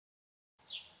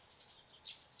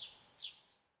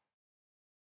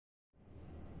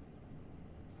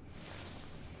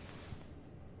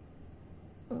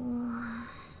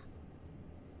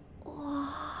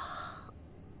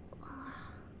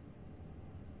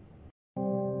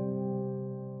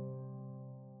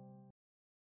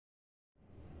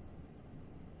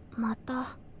ま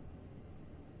た。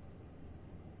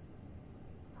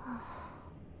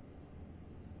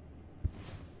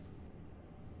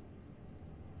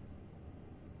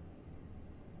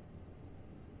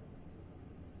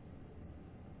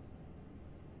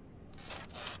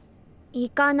行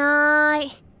かな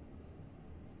い。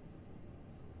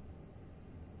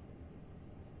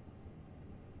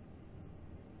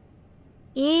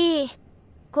いい。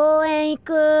公園行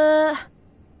く。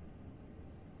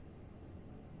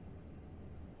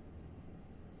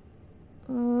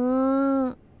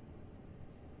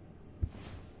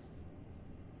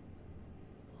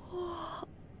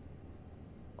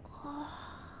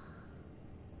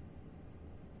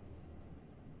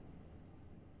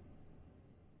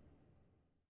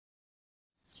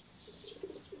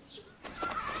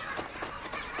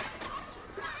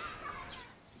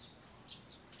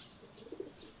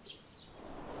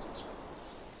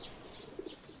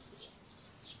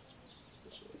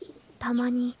たま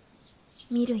に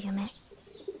見る夢。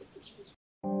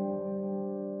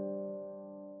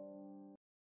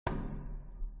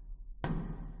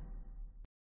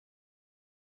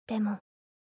でも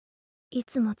い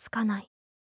つもつかない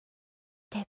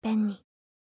てっぺんに。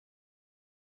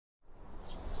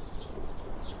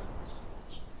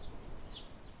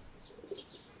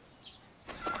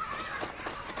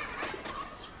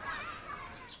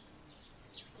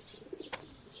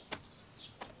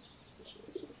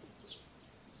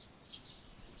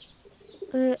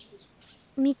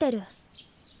見てる。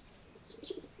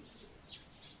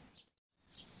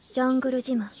ジャングル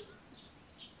ジム。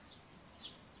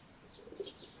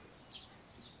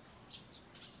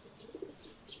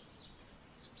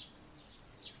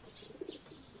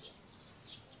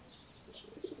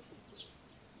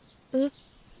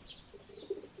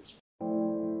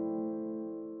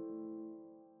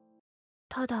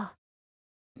ただ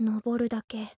登るだ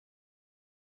け。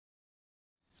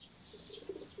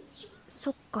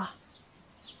そっか。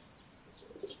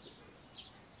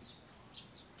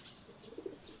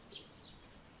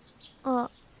あ、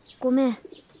ごめん。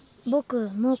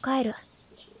僕もう帰る。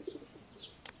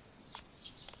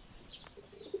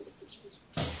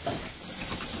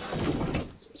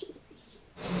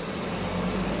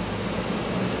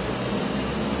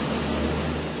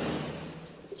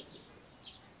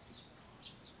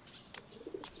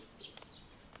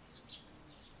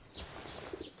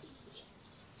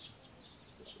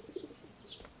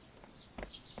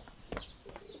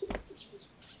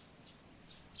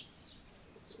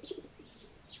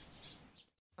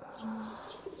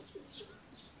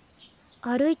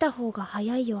歩いた方が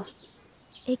早いよ。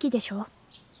駅でしょ。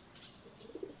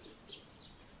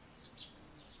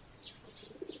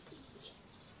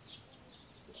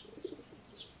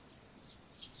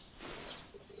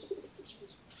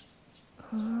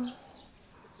うん。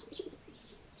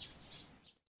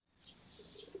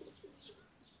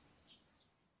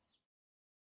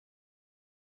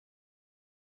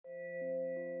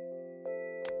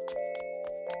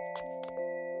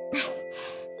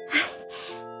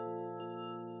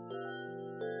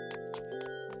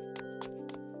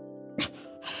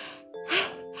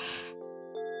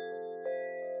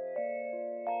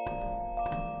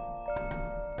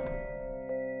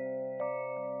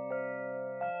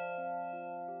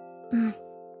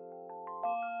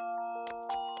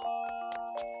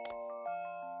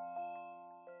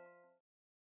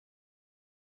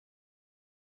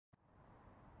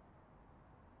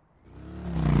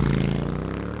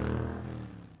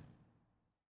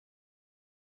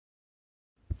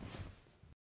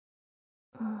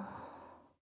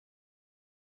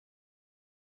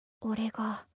俺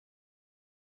が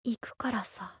行くから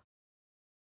さ。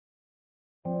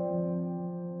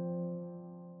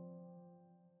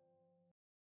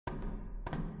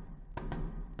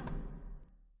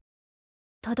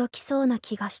届きそうな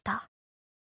気がした。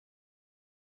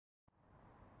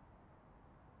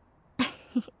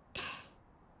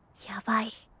やば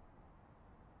い。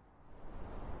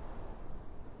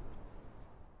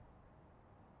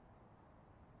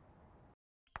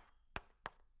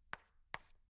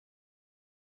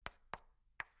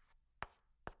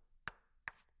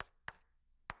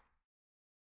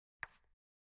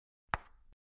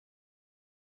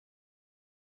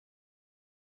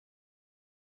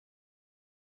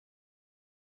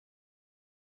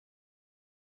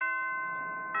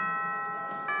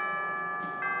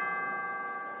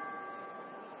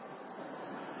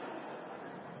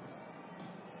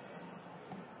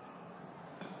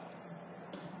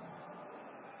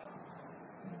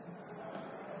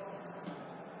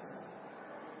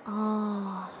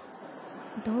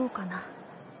どうかな。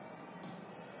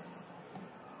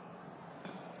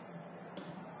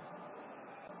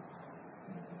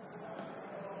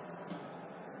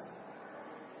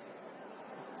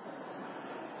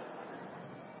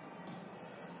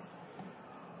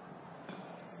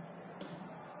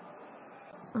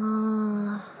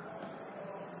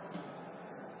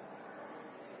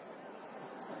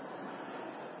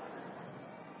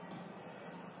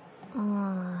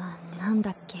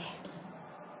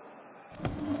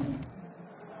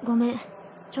ごめん、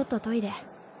ちょっとトイレ。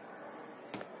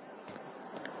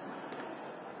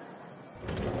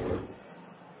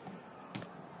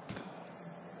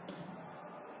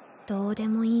どうで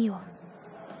もいいよ。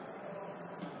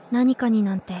何かに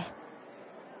なんて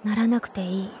ならなくて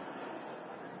いい。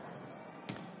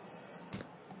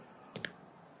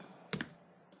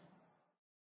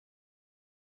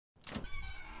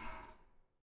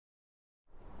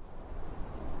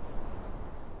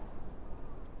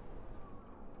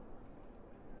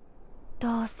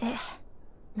どうせ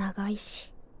長い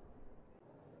し。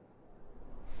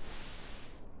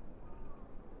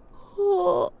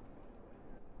ほう。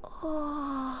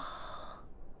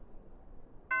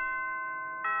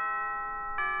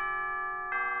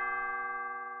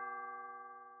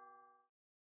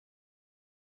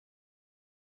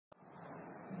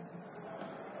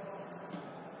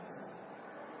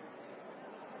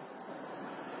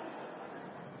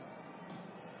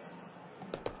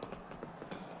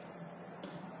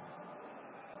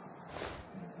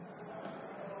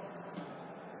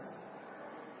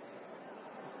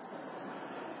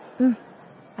うん、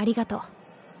ありがとう。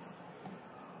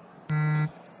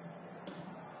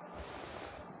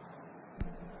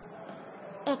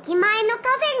駅前のカ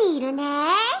フェにいるね。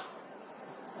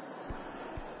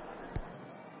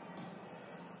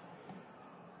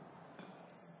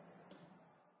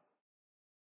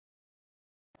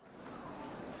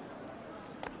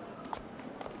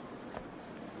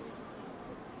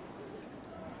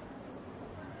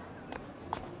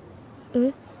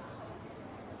え？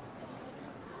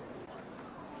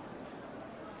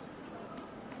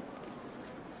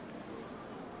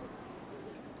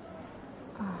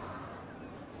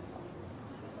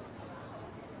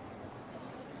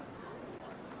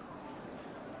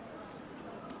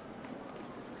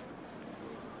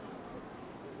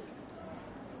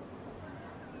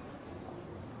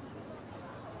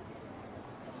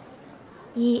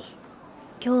いい、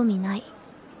興味ない。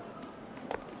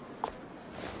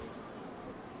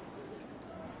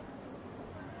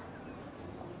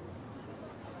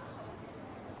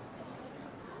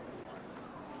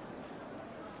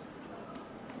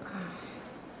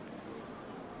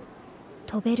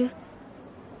飛べる？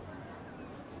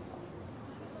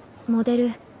モデ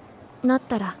ルなっ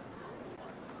たら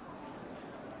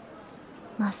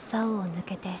真っ青を抜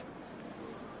けて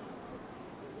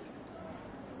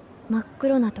真っ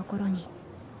黒なところに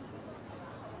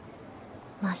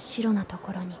真っ白なと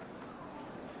ころに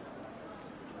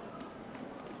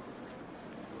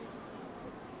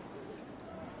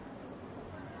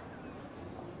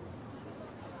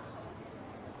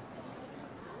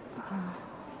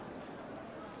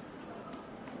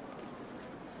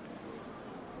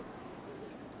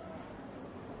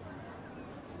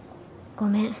ご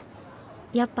めん、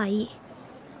やっぱいい。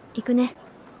行くね。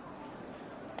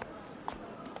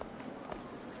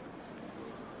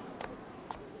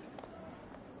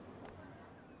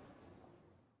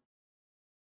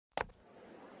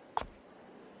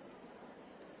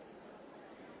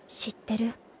知って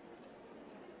る？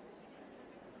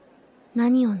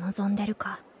何を望んでる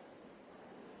か、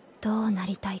どうな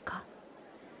りたいか。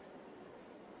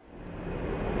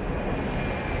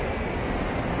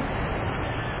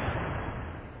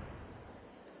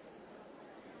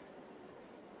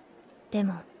で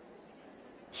も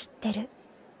知ってる。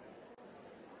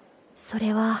そ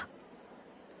れは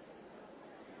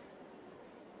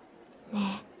ね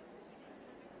え、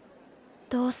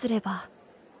どうすれば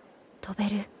飛べ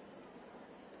る？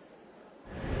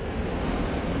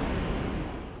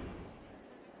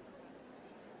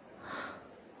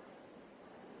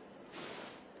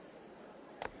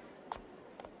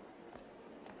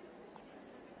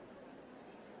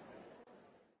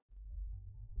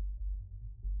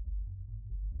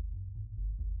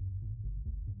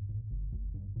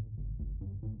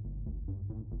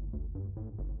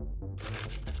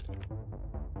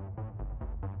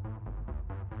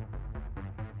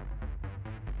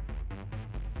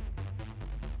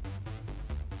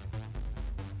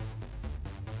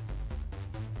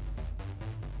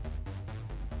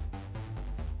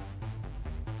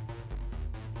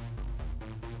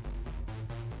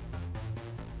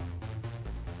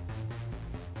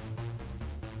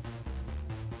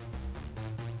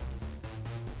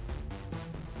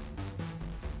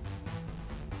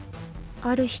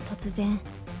ある日突然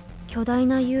巨大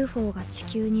な UFO が地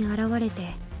球に現れて、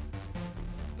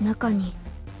中に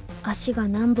足が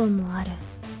何本もある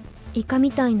イカ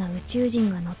みたいな宇宙人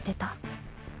が乗ってた。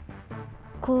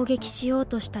攻撃しよう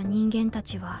とした人間た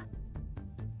ちは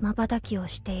瞬きを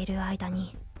している間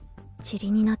に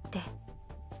塵になって、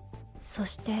そ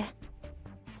して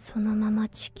そのまま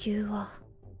地球は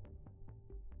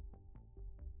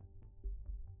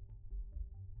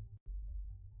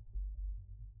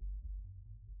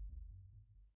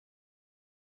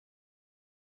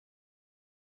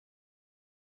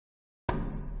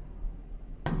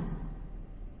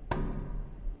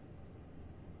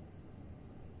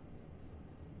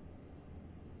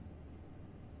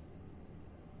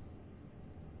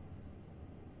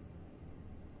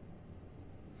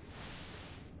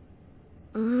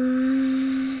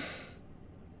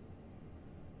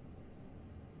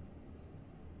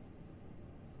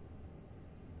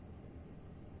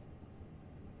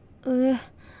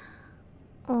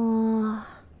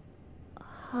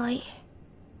はい。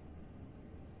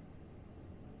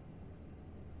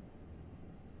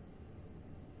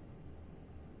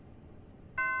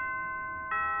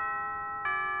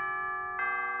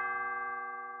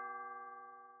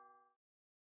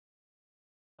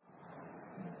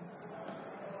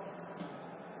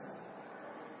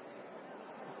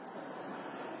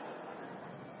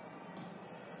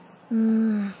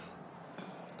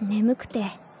眠くて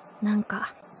なん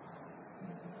か。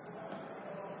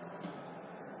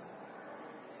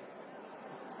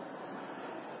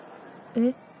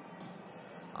え？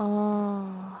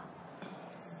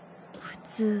普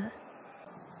通。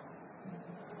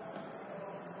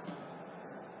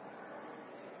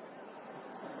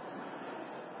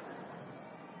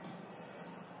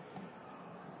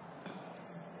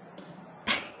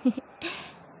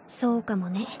そうかも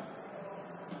ね。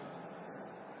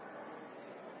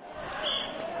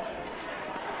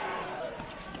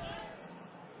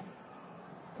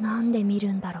なんで見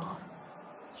るんだろう、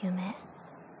夢。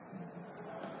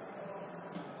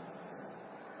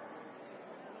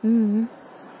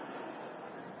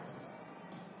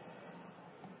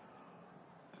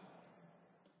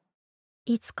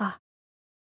いつか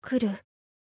来る、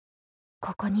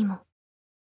ここにも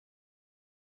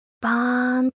バ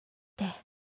ーンって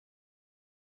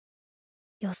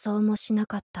予想もしな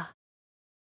かった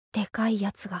でかい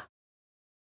やつが。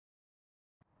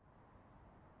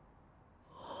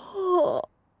は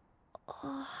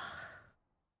あ。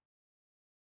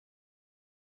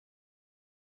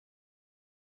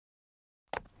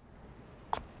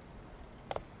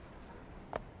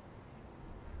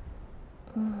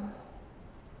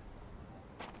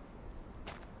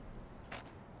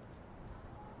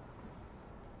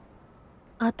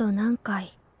あと何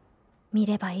回見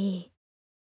ればいい？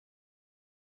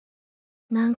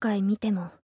何回見て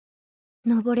も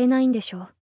登れないんでしょ？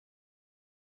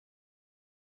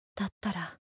だった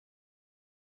ら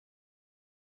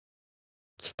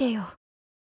来てよ、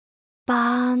バ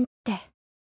ーンって。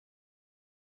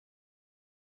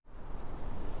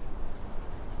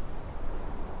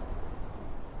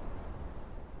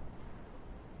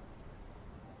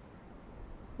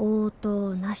応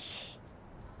答なし。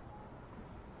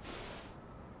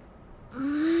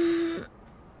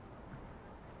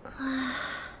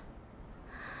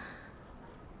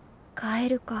帰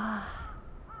るか。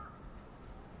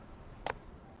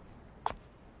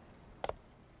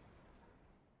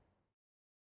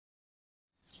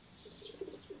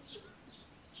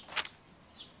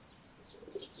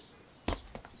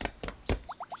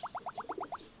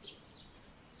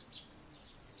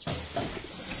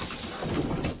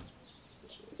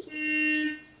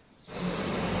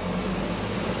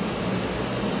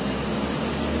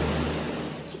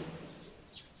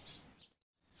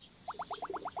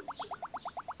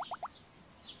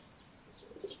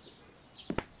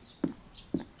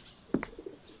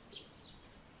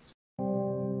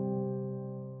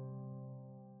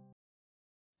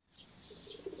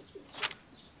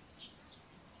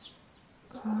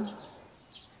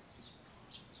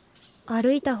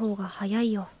歩いた方が早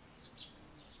いよ。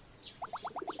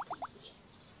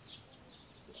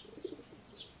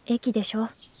駅でしょ、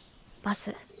バ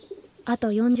ス。あ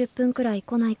と40分くらい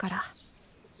来ないから。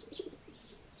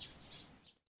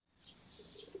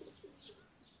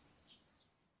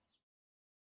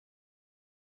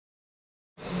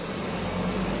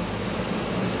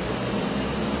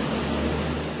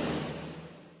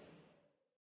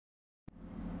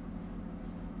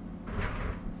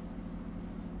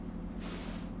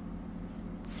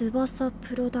翼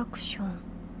プロダクション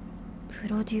プ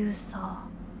ロデューサ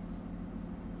ー。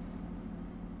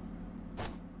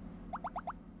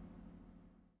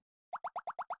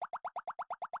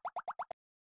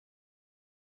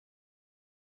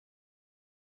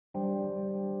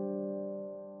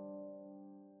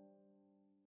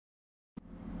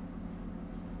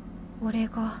俺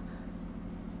が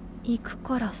行く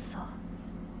からさ。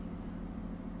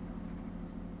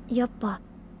やっぱ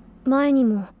前に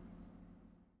も。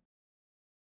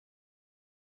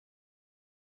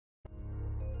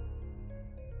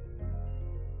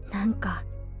なんか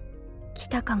来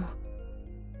たかも。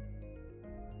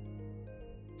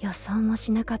予想も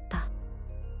しなかった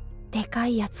でか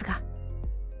いやつが。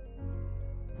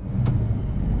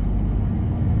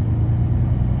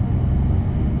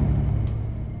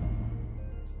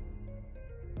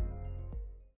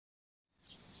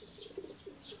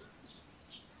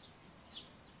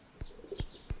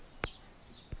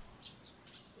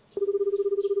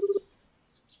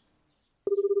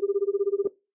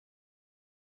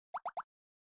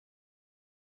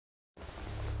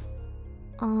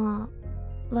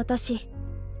私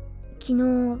昨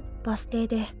日バス停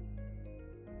で。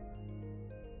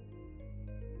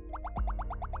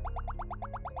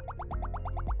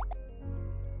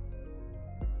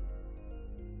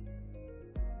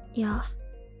いや、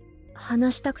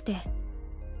話したくて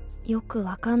よく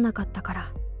わかんなかったから。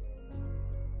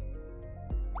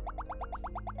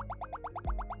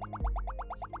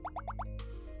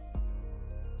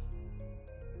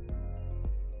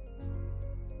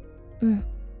うん。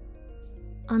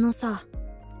あのさ、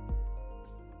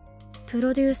プ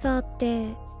ロデューサーっ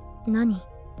て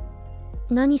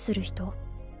何する人？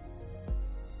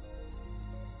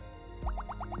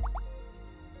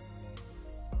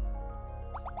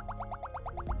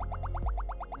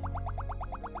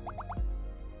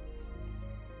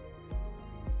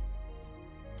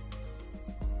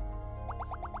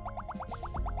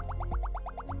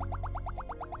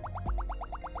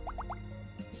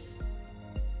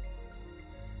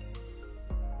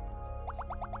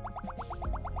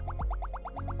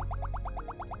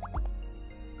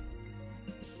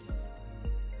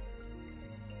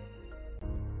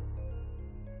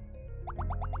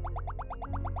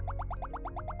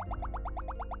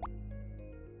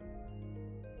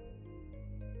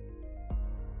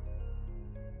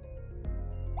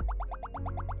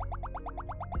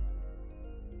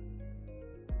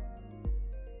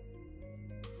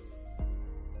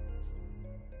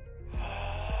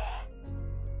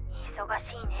忙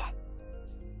しいね。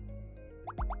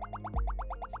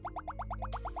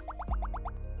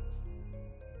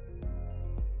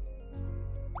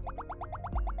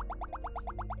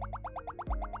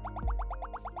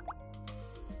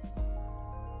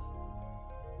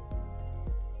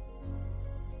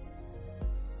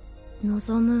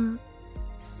望む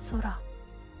空。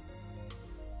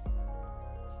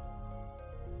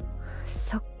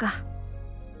そっか。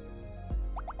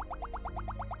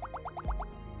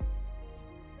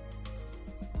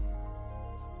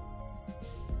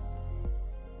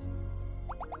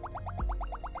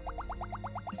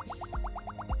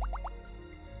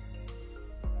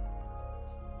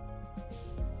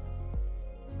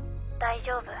大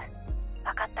丈夫。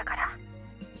わかったから。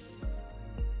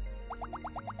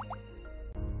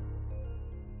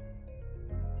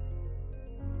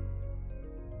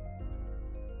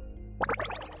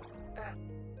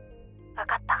うん。わ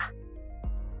かった。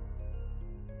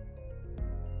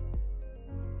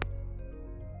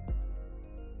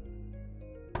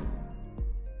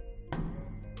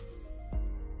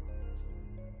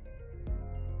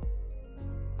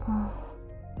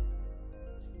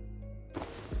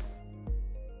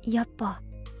やっぱ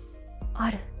あ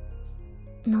る。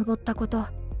登ったこと。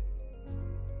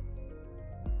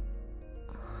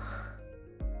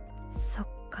そっ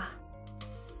か。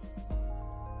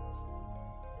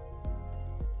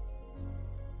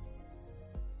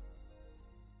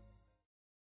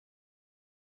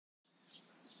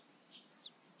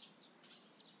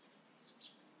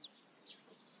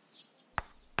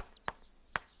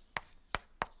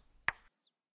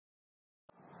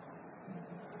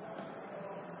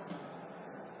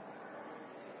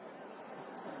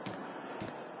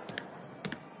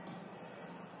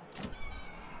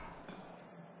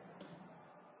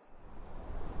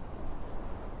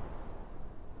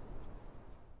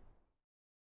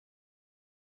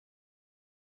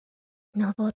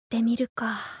登ってみる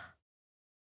か。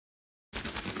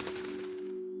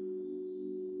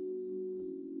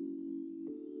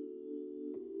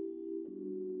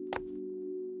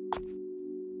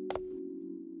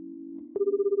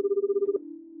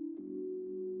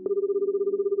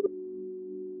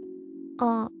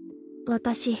あ、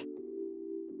私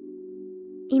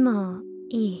今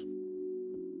いい？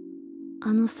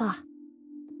あのさ、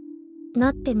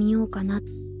なってみようかなって。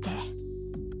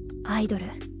アイドル。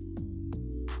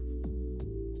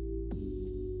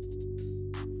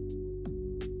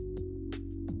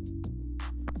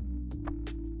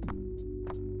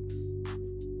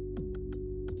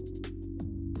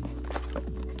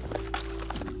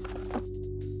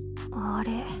あ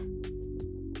れ、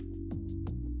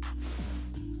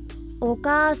お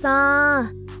母さ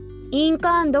ん、印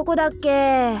鑑どこだっ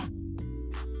け？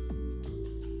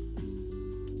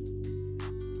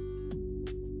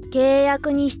契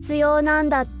約に必要なん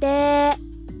だって。あ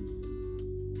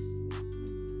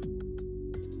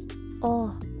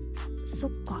あ、そ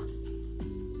っか。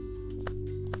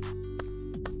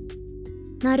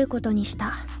なることにし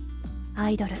た。ア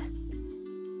イドル。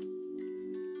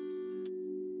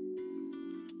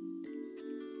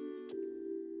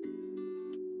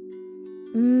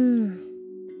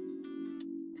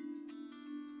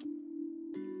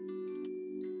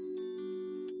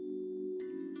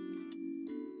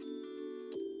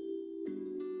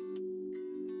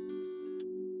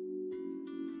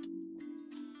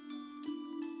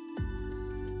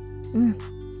うん。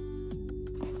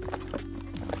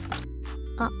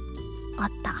あ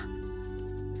った。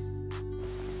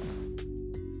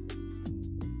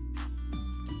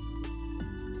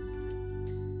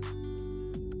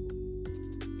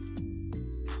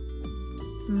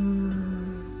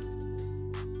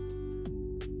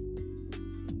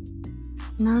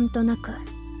なんとなく。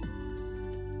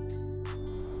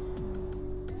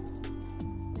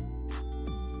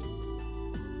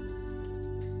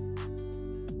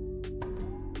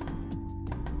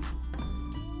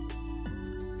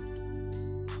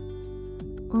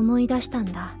思い出したん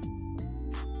だ。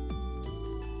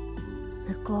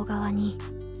向こう側に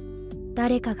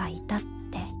誰かがいたって。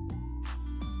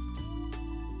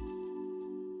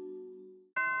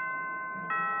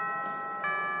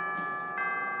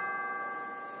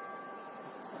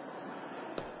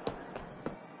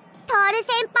トール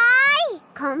先輩、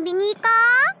コンビニ行こ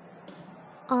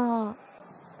う。ああ、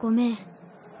ごめん。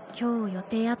今日予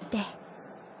定あって。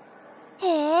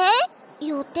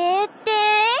予定って？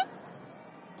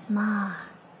まあ、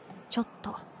ちょっと。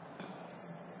お待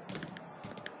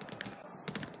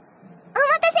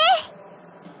たせ。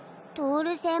トー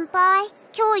ル先輩、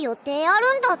今日予定あ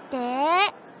るんだって。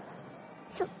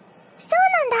そうなん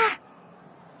だ。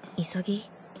急ぎ？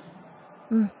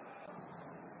うん。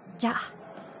じゃあ。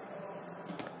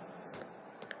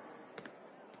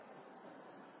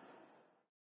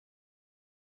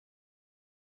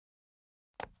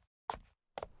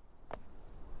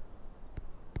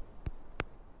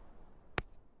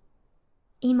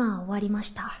今終わりまし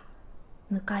た。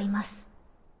向かいます。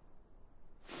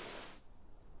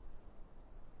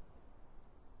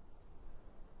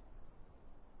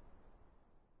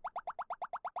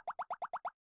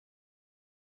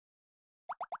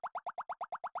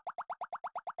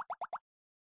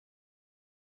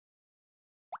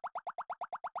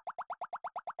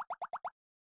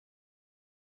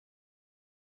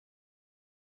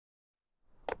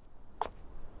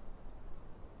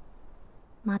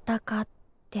またかっ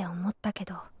て思ったけ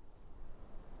ど。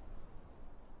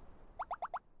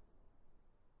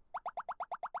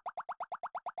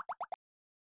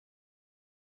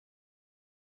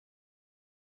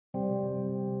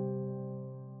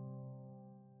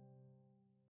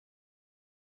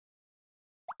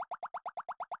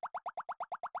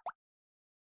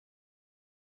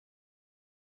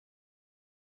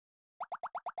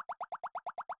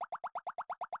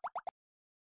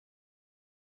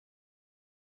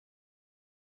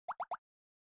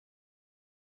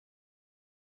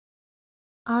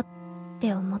あっ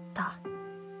て思った。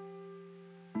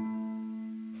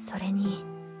それに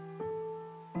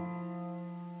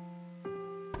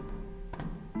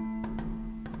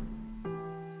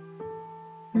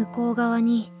向こう側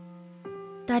に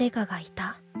誰かがい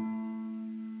た。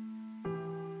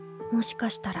もしか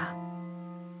したら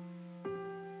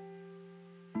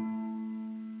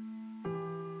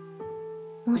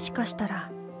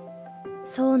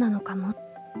そうなのかもって。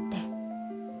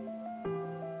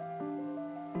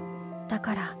だ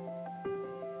から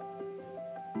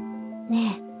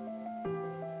ねえ、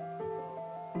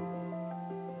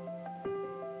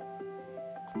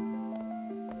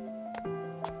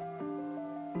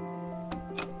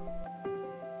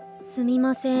すみ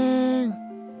ません。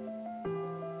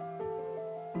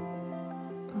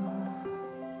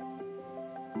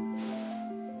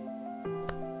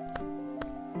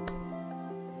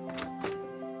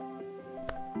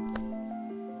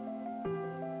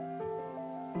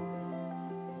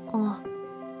あ、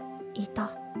いた。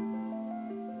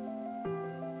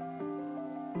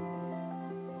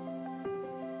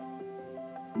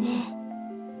ね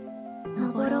え、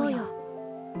登ろうよ。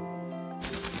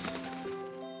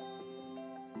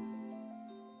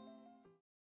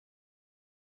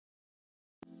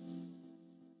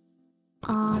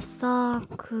朝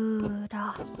倉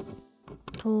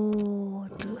徹。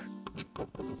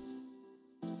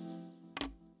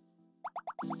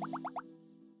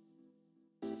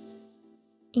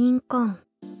印鑑。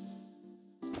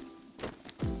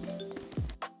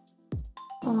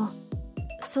あ、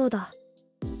そうだ。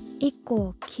一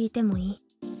個聞いてもいい？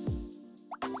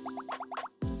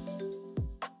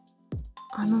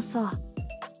あのさ、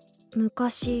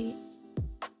昔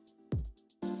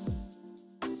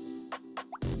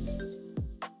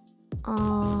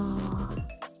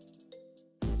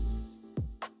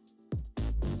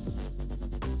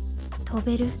飛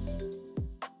べる？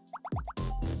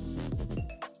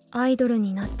アイドル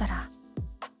になったら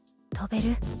飛べ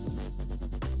る？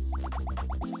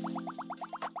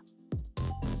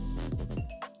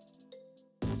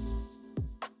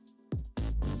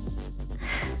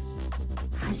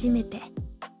初めて。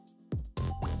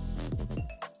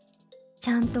ち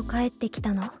ゃんと返ってき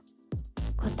たの、答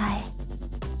え。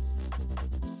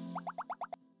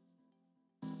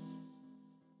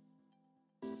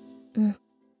うん、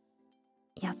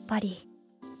やっぱり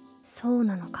そう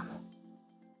なのかも。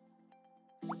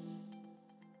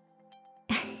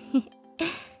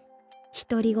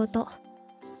独り言。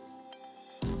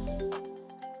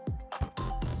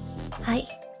はい、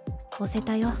押せ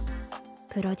たよ、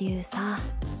プロデューサー。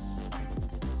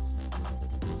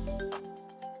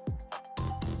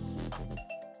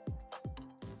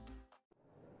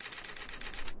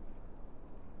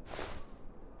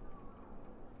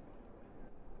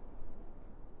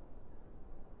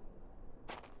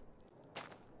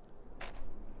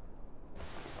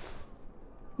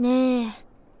ね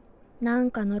え、なん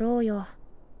か乗ろうよ。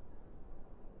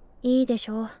いいでし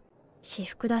ょ、私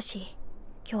服だし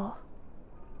今日。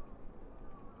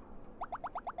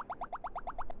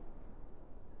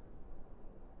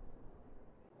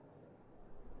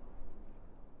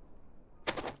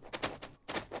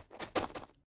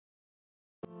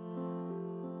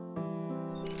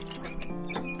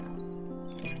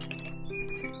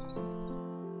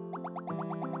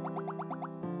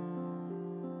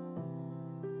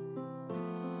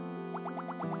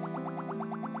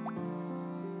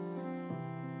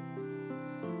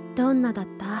どんなだっ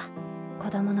た？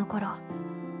子供の頃。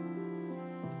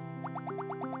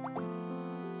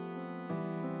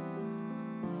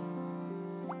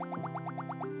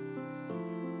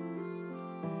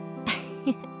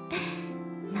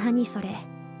何それ。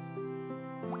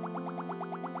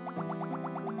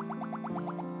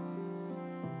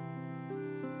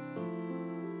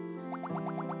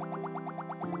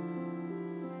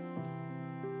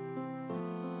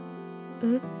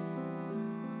え？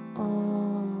あー。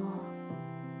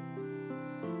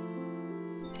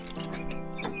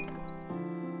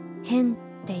変っ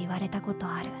て言われたこと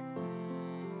ある。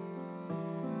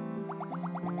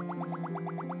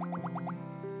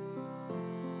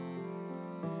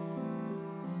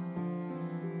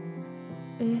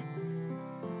え？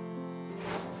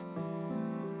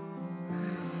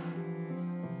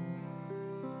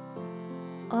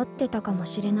合ってたかも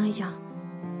しれないじゃん、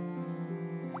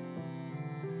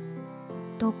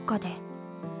どっかで。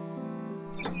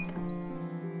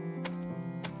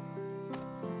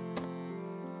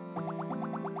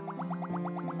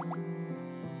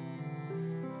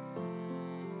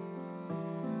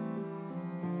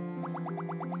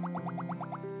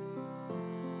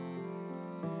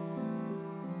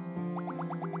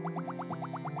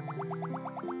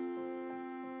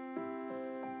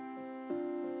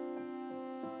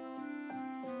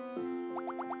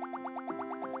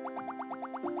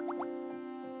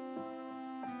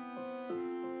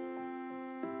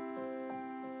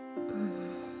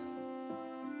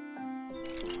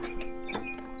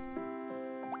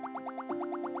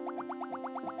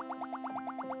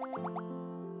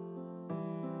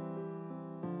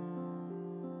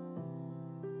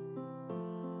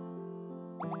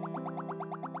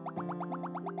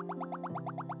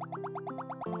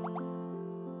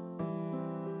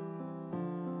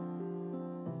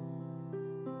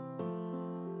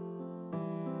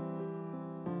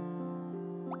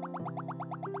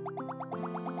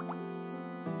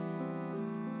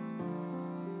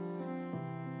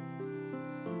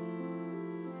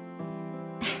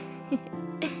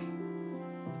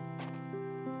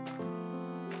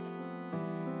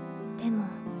でも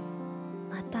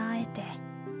また会えて。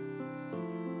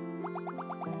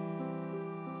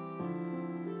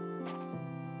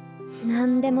な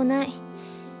んでもない。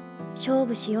勝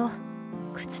負しよう、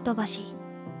靴飛ばし。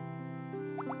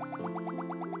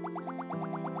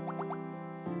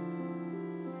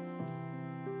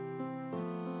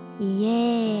イエ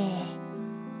ーイ。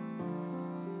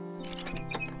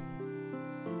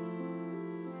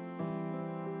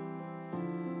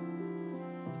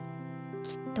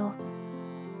きっと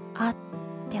あっ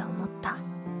て思った。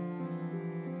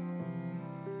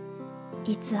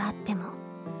いつ会っても